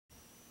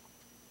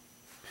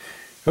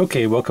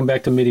Okay, welcome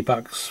back to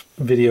MIDIBox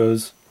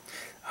videos.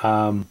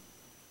 I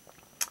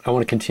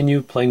want to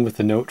continue playing with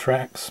the note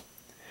tracks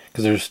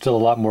because there's still a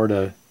lot more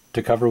to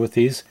cover with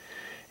these,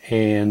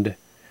 and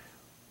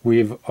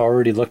we've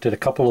already looked at a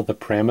couple of the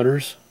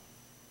parameters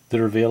that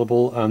are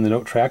available on the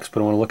note tracks,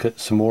 but I want to look at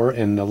some more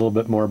and a little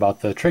bit more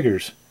about the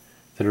triggers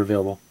that are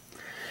available.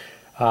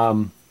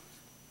 Clicking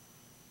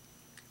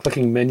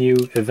menu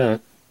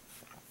event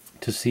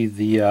to see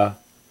the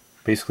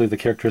basically the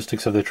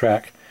characteristics of the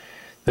track.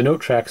 The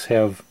note tracks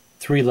have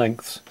three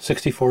lengths: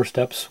 64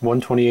 steps,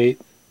 128,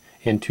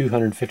 and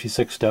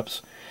 256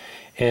 steps.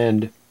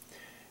 And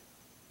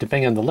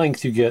depending on the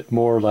length, you get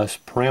more or less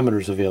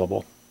parameters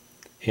available.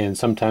 And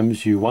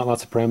sometimes you want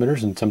lots of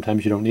parameters, and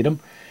sometimes you don't need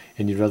them,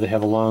 and you'd rather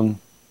have a long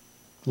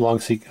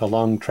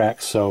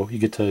track, so you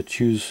get to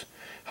choose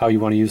how you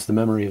want to use the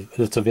memory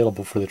that's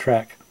available for the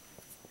track.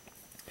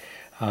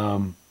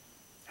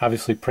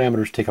 Obviously,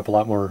 parameters take up a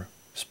lot more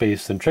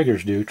space than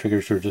triggers do.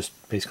 Triggers are just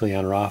basically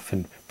on or off,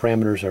 and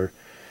parameters are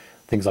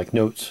things like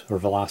notes or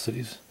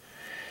velocities.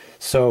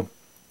 So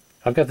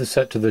I've got this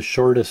set to the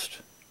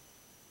shortest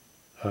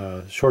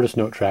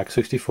note track,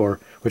 64,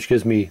 which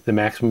gives me the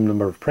maximum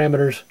number of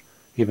parameters,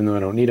 even though I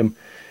don't need them,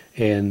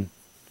 and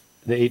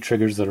the 8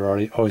 triggers that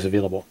are always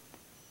available.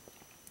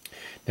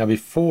 Now,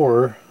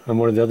 before, on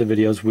one of the other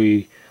videos,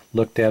 we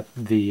looked at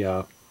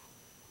the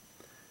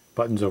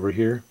buttons over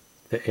here,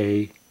 the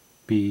A,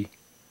 B,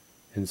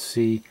 and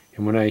C.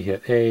 And when I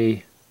hit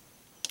A,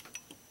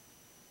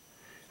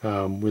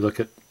 we look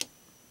at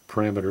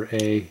parameter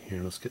A.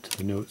 Here, let's get to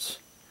the notes.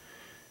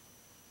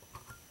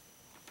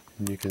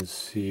 And you can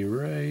see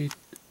right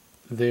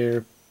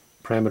there,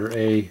 parameter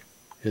A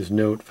is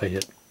note. If I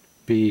hit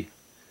B,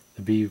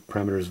 the B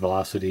parameter is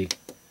velocity.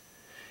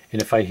 And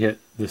if I hit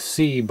the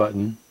C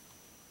button,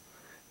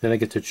 then I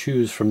get to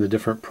choose from the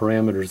different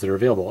parameters that are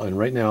available. And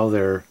right now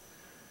they're,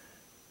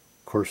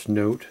 of course,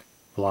 note,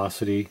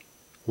 velocity,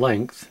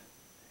 length,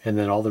 and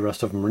then all the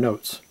rest of them are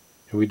notes.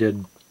 And we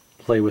did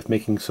play with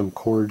making some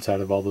chords out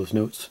of all those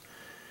notes.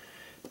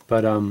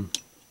 But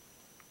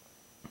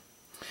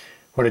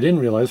what I didn't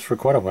realize for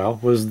quite a while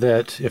was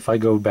that if I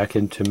go back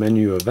into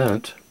menu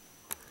event,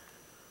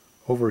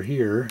 over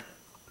here,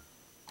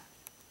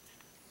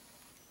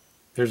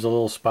 there's a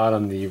little spot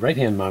on the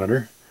right-hand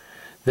monitor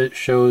that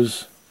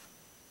shows,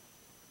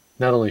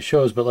 not only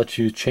shows, but lets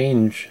you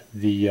change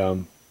the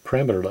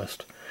parameter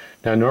list.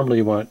 Now, normally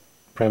you want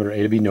parameter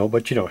A to be note,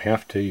 but you don't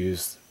have to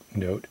use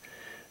note.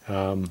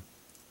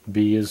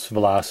 B is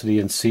velocity,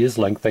 and C is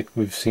length, like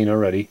we've seen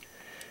already,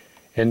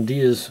 and D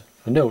is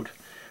a note.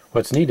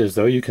 What's neat is,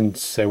 though, you can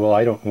say, well,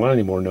 I don't want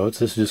any more notes,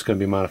 this is just going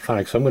to be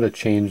monophonic, so I'm going to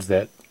change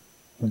that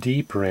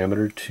D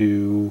parameter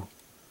to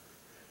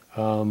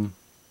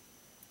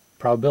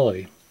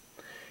probability.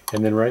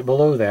 And then right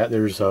below that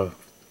there's a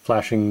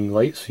flashing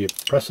light, so you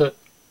press it,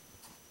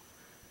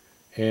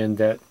 and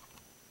that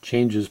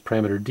changes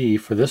parameter D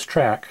for this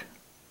track,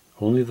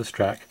 only this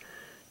track,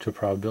 to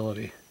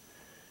probability.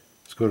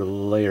 Let's go to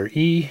layer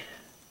E,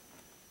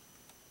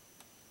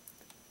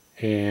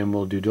 and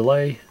we'll do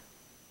delay.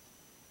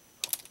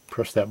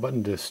 Press that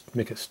button to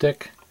make it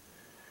stick.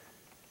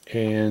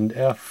 And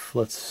F,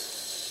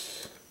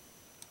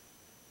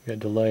 got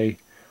delay.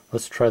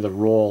 Let's try the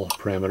roll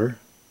parameter.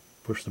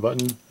 Push the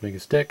button, make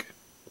it stick.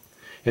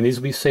 And these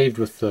will be saved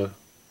with the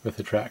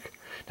track.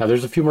 Now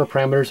there's a few more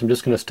parameters. I'm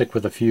just going to stick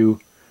with a few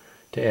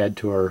to add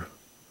to our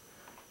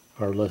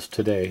list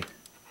today.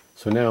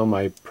 So now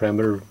my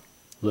parameter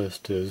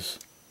list is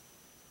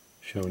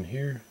shown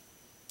here,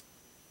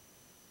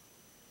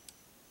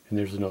 and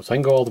there's the notes. I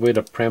can go all the way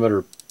to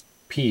parameter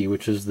P,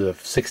 which is the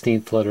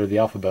 16th letter of the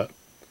alphabet,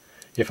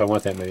 if I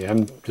want that many.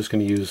 I'm just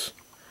going to use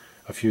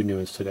a few new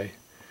ones today.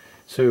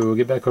 So we'll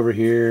get back over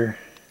here.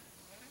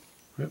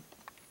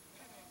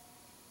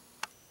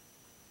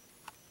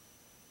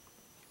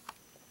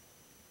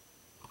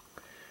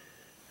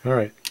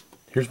 Alright,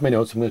 here's my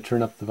notes. I'm going to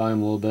turn up the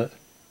volume a little bit.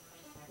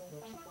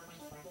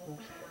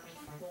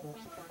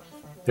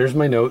 There's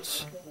my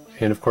notes,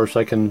 and of course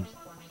I can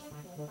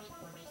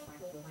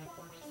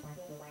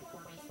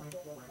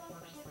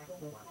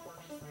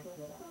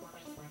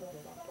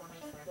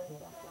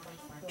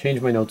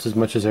change my notes as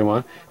much as I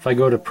want. If I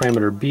go to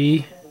parameter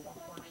B,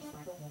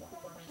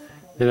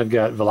 then I've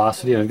got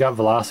velocity, and I've got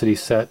velocity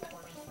set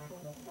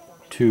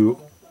to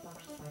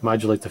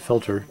modulate the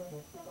filter.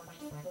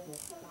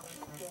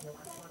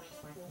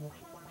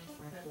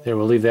 There,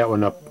 we'll leave that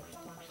one up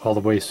all the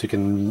way so you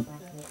can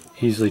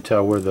easily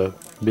tell where the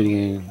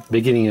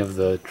beginning of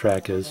the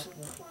track is.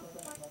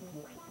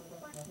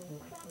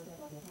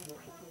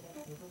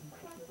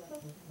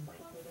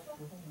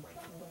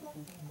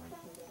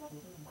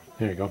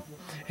 There you go.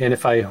 And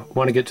if I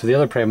want to get to the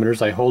other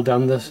parameters, I hold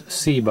down this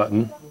C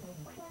button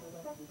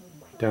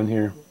down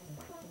here.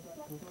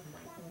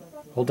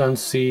 Hold down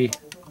C,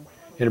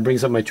 and it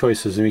brings up my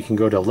choices, and we can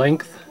go to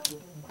length.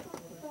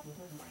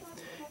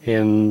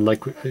 And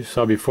like we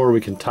saw before, we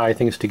can tie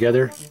things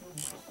together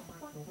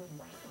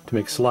to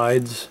make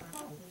slides.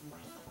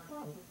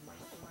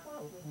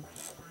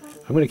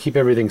 I'm going to keep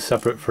everything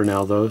separate for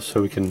now, though,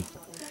 so we can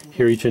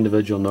hear each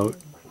individual note.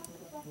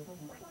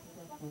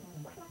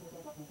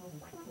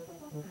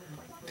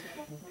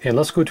 And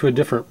let's go to a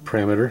different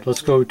parameter.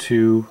 Let's go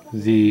to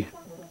the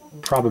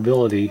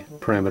probability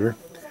parameter.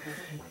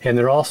 And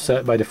they're all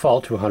set by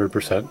default to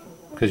 100%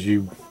 because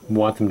you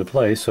want them to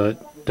play, so it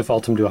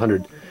defaults them to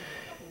 100.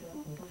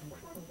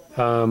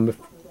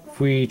 If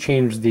we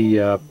change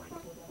the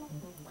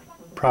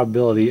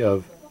probability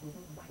of,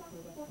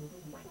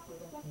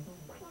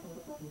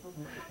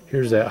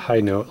 here's that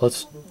high note.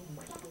 Let's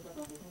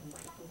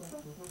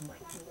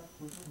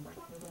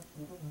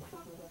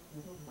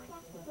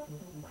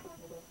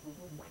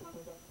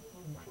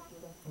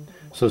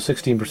so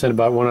 16%,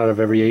 about 1 out of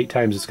every 8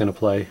 times it's going to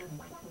play.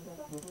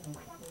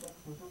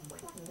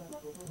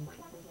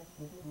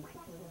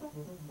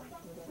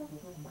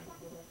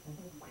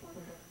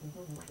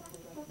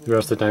 The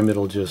rest of the time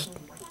it'll just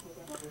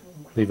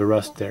leave a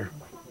rest there.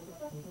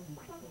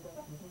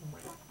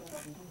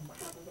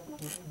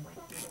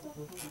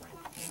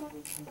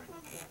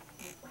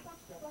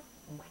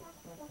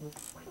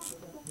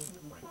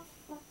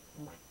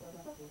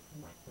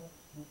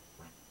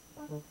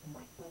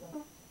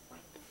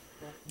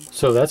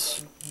 So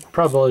that's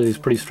probability is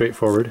pretty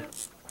straightforward.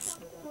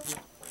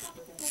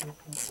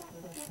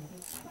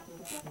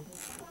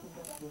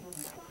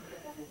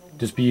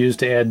 Just be used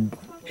to add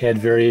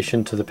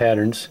variation to the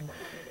patterns.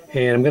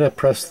 And I'm going to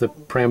press the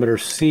parameter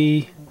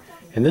C,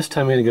 and this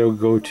time I'm going to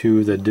go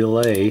to the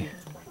delay.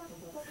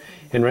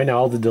 And right now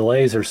all the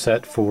delays are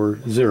set for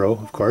 0,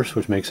 of course,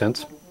 which makes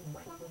sense.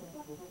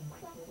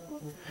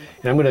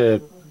 And I'm going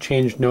to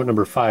change note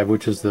number 5,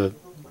 which is the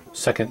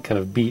second kind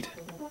of beat.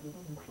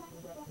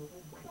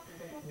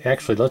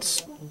 Actually,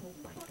 let's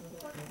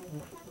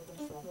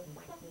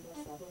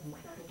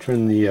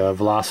turn the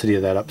velocity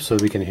of that up so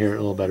we can hear it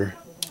a little better.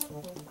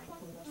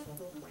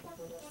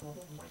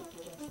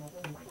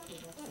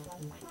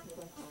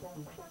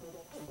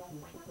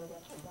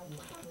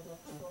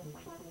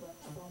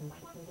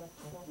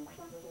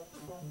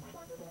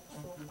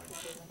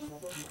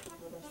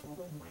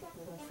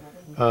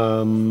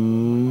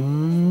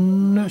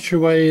 Not sure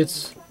why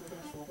it's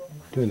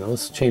doing that.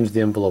 Let's change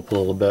the envelope a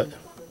little bit.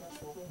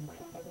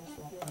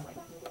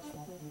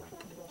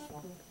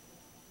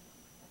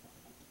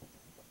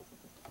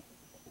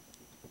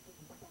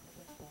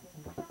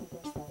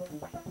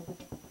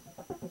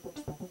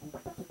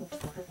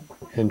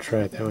 And try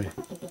it that way.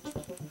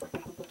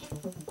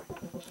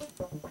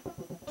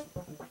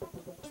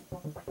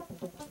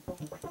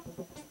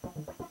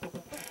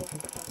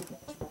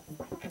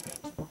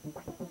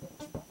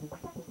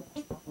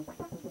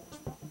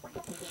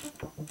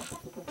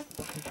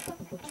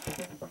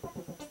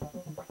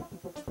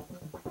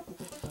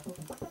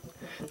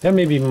 That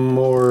may be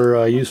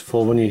more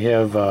useful when you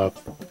have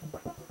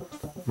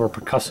more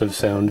percussive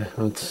sound.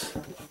 Let's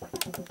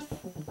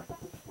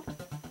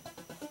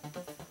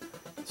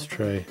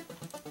try.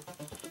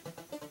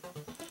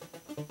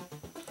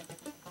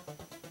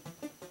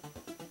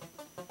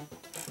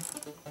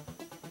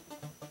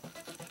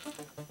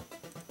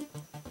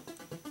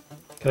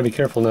 Gotta be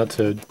careful not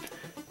to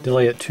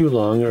delay it too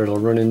long or it'll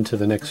run into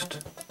the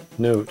next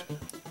note.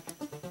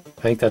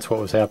 I think that's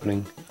what was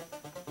happening.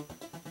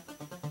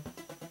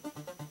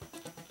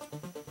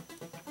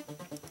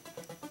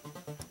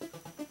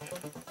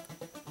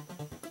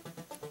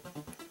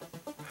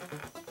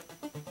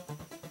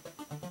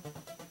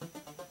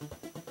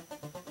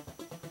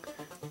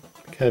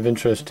 Kind of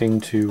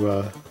interesting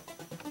to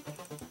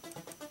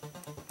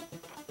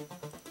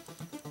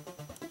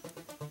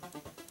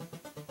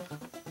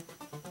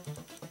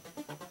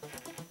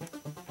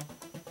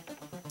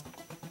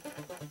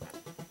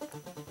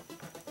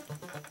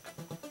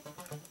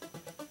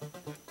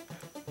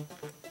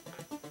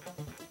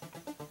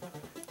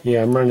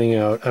yeah, I'm running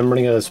out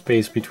of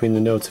space between the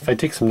notes. If I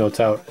take some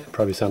notes out, it'd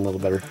probably sound a little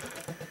better.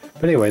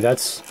 But anyway,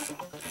 that's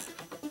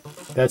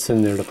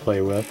in there to play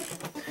with.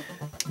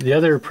 The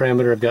other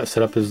parameter I've got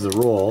set up is the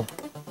roll.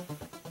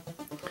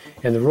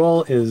 And the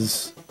roll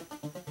is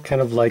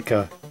kind of like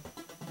the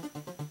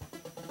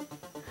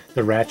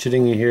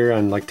ratcheting you hear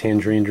on like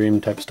Tangerine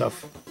Dream type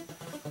stuff.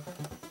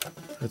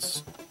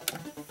 That's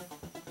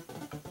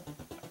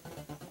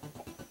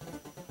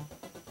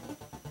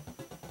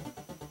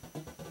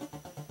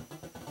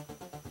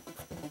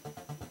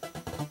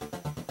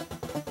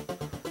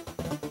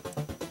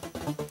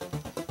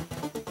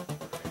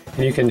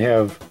and you can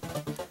have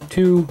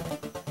 2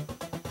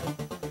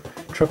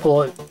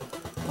 triple it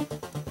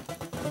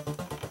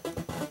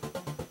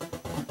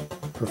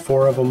or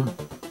 4 of them,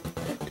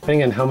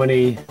 depending on how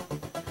many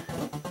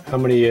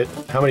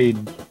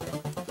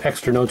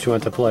extra notes you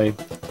want to play.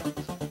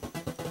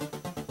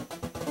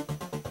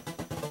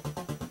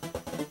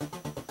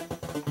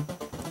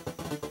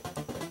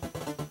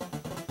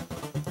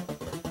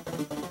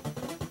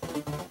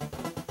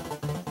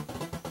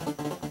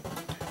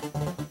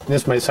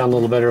 This might sound a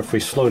little better if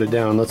we slowed it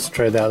down. Let's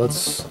try that.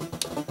 Let's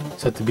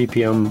set the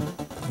BPM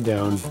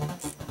down.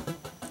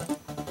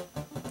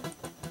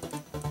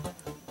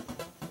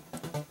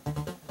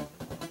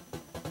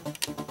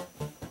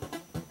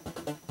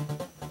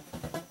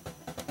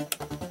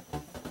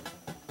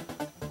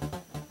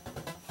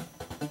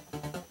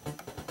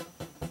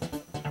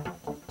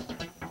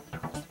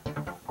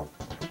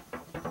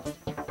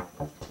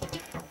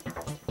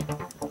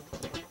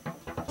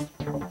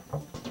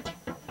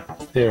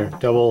 There,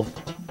 double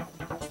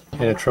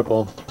and a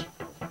triple.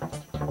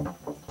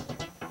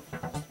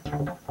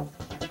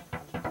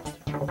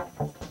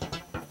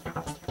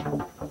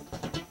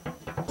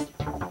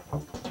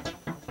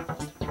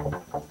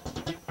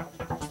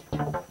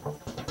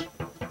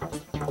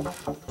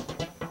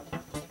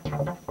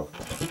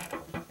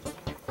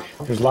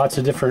 There's lots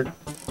of different,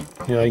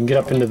 you can get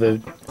up into the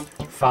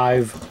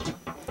 5.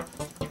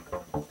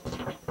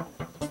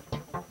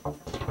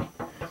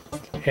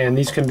 And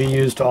these can be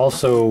used to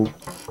also to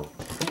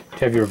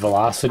have your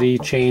velocity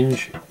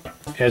change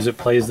as it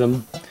plays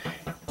them.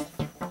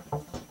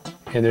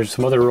 And there's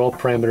some other roll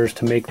parameters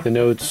to make the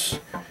notes,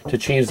 to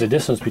change the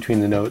distance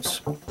between the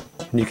notes.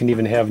 And you can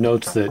even have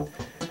notes that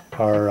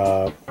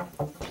are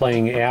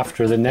playing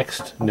after the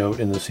next note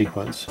in the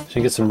sequence. So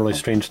you get some really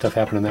strange stuff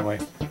happening that way.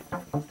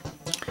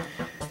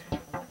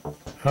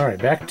 Alright,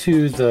 back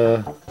to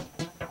the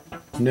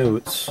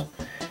notes.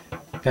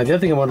 Now the other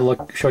thing I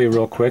want to show you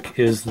real quick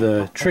is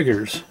the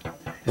triggers.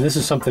 And this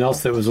is something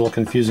else that was a little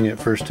confusing at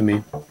first to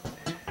me.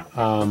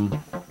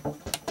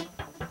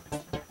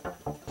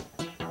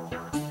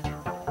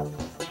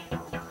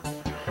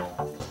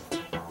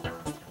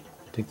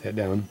 Take that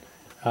down.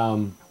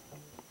 And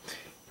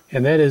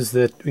that is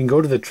that we can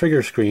go to the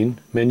trigger screen,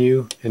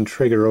 menu and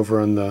trigger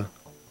over on the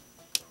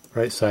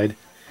right side.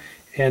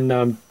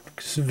 And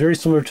very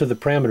similar to the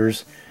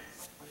parameters,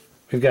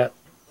 we've got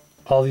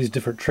all these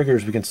different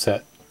triggers we can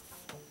set.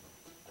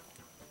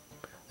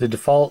 The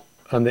default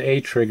on the A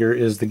trigger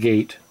is the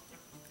gate,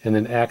 and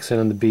then accent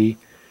on the B.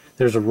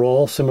 There's a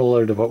roll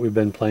similar to what we've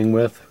been playing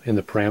with in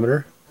the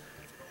parameter.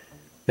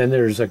 Then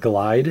there's a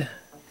glide,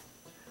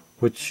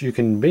 which you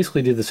can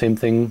basically do the same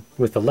thing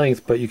with the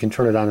length, but you can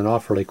turn it on and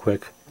off really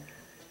quick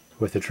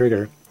with the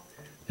trigger.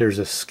 There's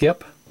a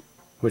skip,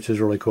 which is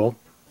really cool.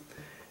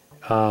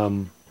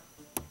 And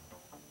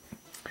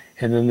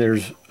then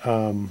there's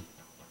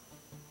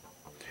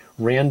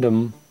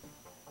random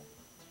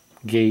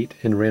gate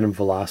and random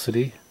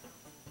velocity.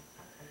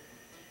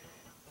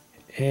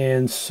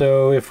 And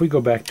so if we go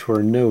back to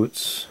our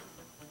notes,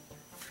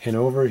 and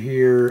over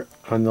here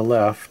on the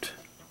left,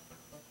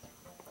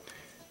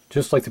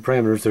 just like the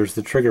parameters, there's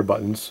the trigger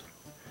buttons.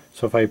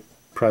 So if I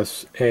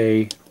press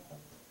A,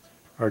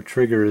 our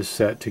trigger is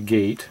set to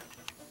gate,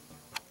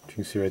 which you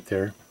can see right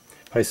there.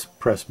 If I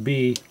press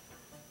B,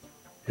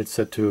 it's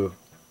set to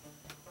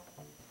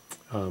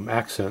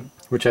accent,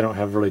 which I don't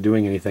have really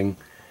doing anything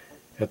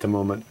at the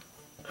moment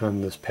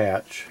on this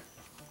patch.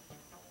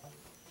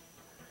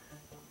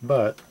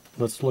 But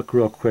let's look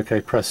real quick.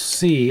 I press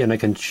C and I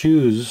can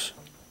choose,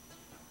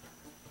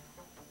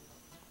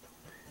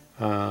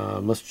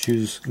 let's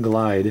choose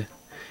glide.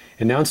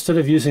 And now instead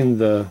of using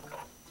the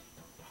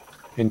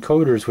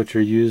encoders which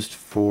are used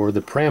for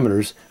the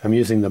parameters, I'm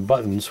using the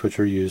buttons which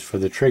are used for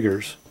the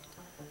triggers.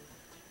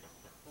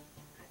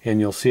 And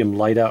you'll see them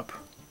light up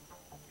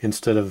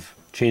instead of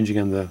changing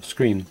on the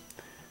screen.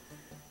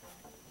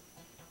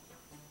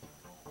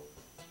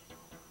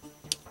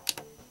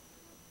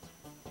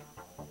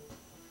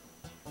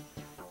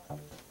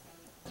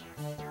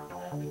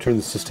 Turn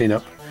the sustain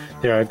up.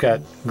 There, I've got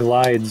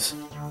glides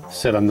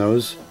set on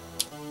those.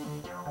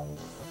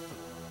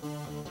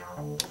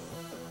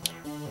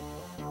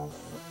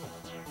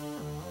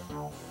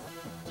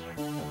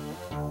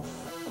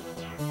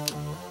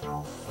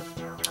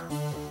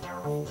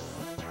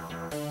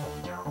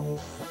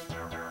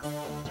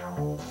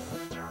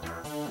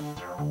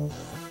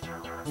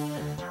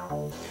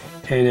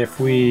 And if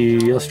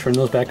let's turn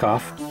those back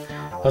off.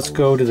 Let's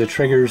go to the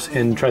triggers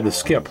and try the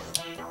skip.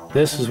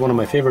 This is one of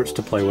my favorites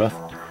to play with,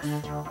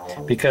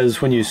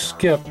 because when you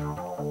skip,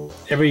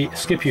 every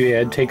skip you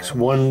add takes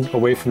one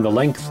away from the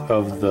length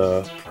of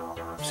the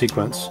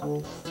sequence.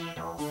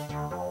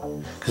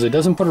 Because it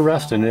doesn't put a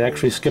rest in, it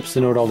actually skips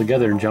the note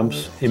altogether and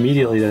jumps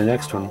immediately to the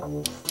next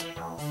one.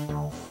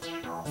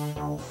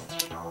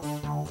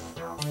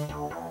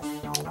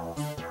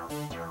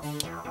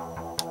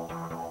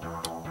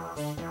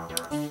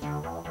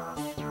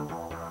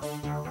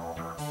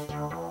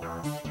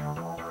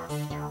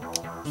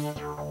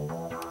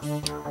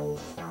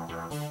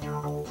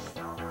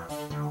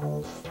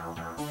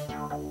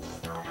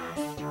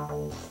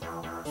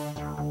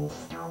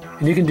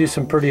 And you can do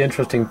some pretty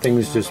interesting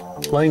things just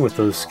playing with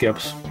those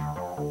skips.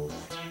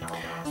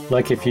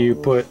 Like if you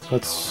put,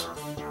 let's...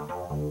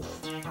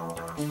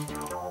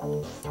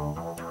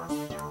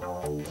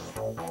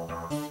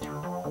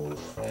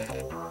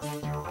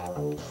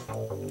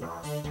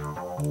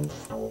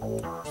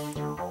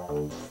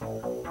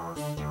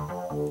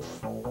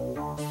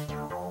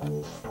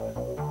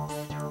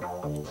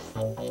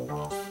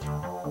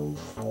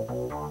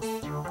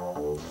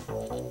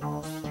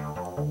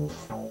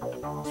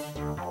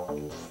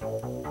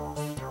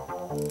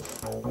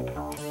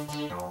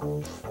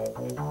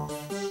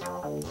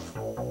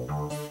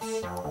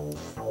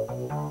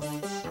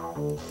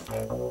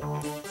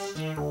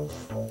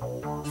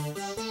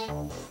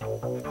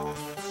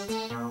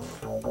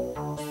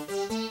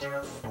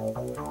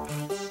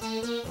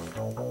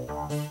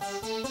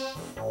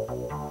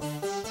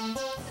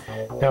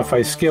 Now if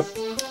I skip,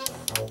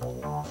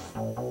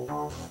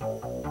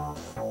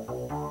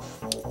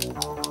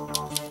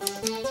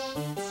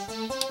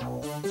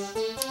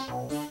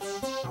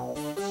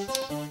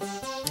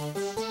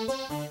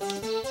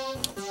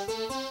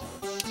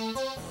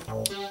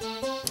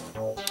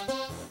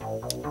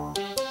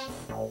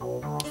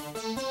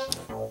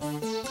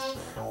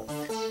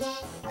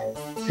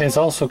 And it's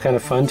also kind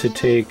of fun to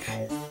take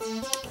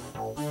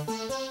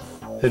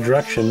the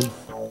direction,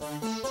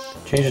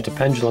 change it to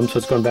pendulum so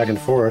it's going back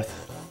and forth.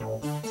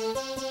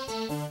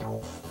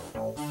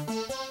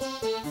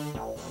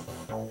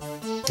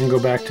 And go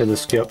back to the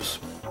skips.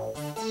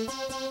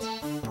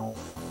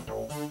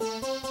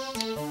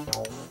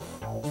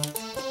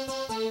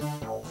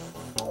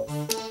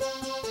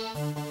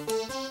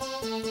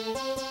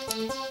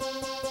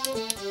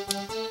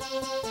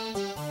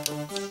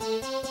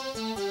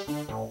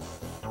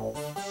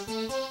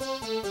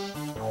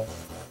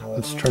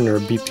 Let's turn our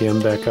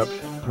BPM back up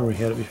where we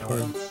had it before.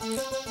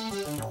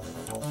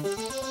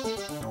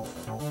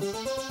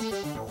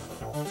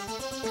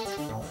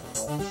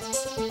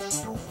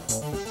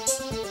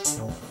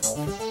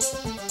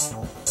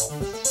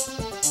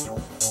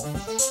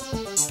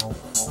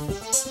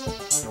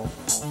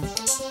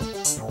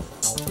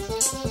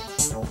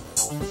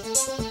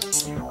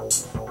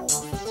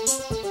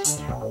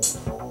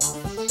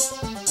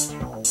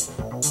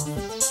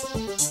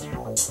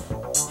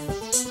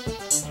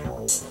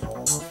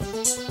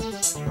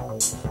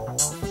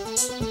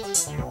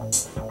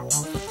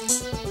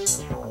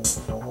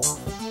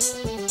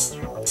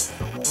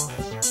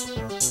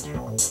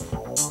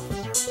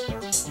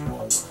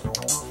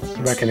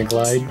 Back in a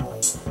glide.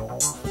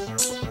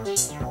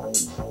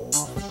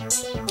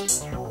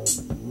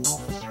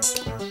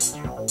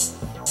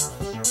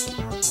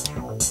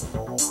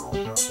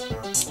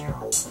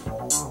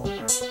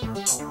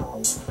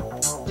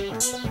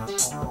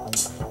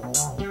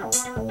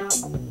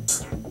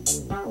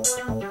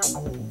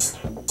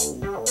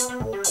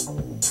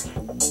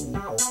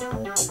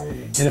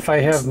 And if I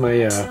have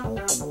my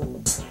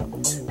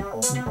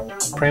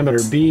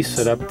parameter B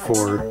set up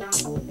for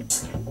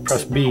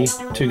press B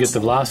to get the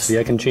velocity,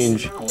 I can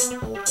change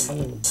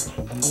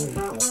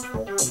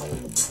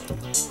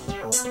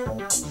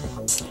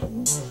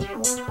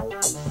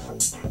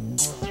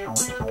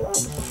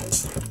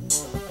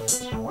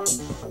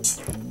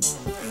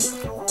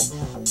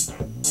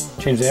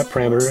that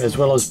parameter, as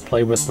well as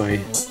play with my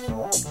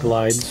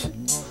glides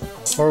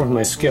or with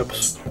my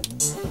skips.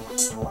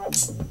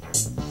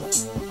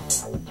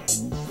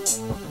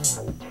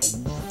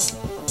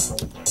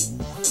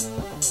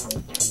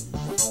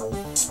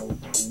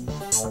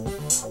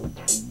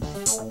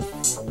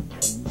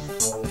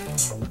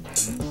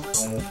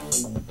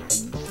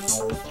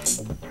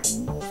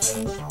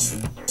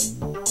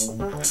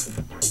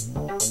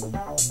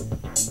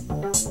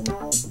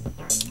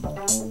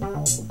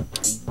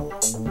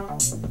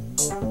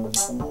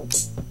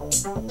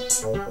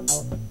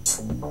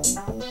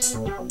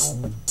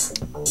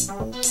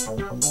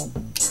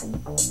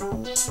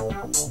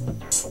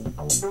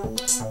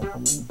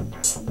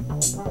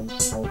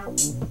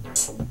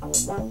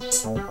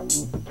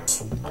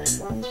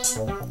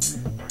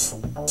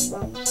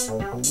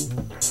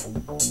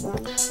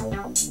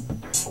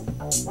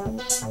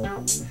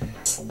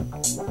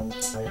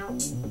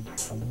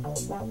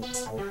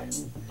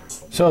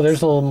 So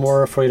there's a little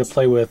more for you to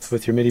play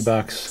with your MIDI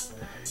box,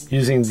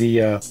 using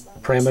the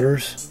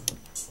parameters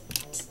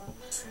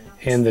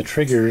and the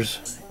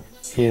triggers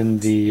in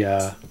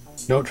the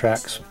note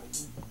tracks.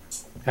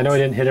 I know I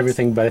didn't hit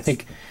everything, but I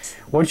think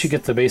once you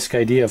get the basic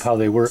idea of how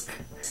they work,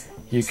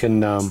 you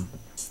can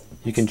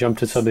jump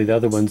to some of the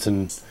other ones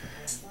and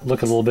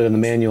look a little bit in the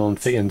manual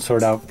and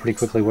sort out pretty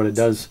quickly what it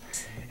does.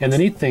 And the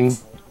neat thing,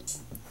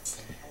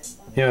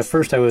 you know, at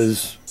first I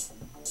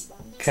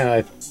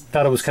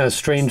thought it was kind of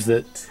strange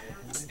that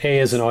A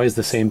isn't always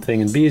the same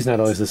thing and B is not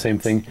always the same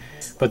thing.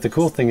 But the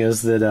cool thing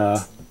is that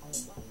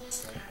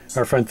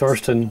our friend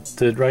Thorsten,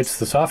 that writes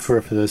the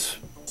software for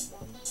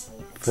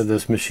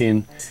this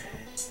machine,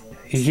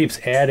 he keeps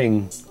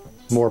adding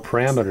more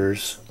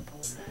parameters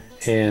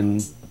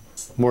and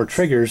more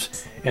triggers,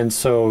 and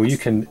so you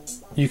can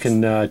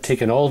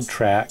take an old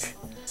track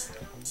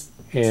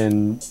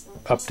and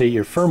update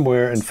your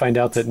firmware and find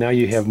out that now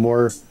you have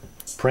more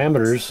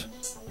parameters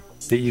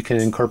that you can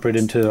incorporate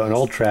into an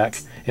old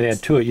track and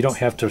add to it. You don't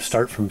have to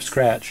start from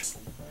scratch.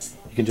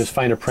 You can just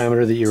find a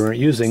parameter that you weren't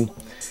using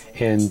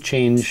and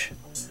change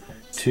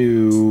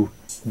to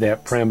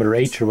that parameter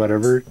H or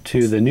whatever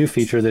to the new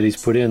feature that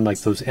he's put in, like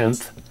those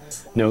nth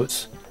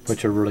notes,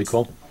 which are really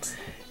cool,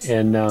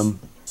 and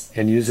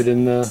use it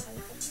in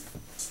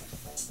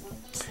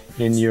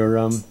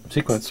your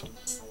sequence.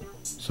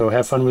 So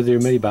have fun with your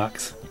MIDI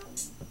box.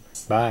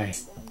 Bye.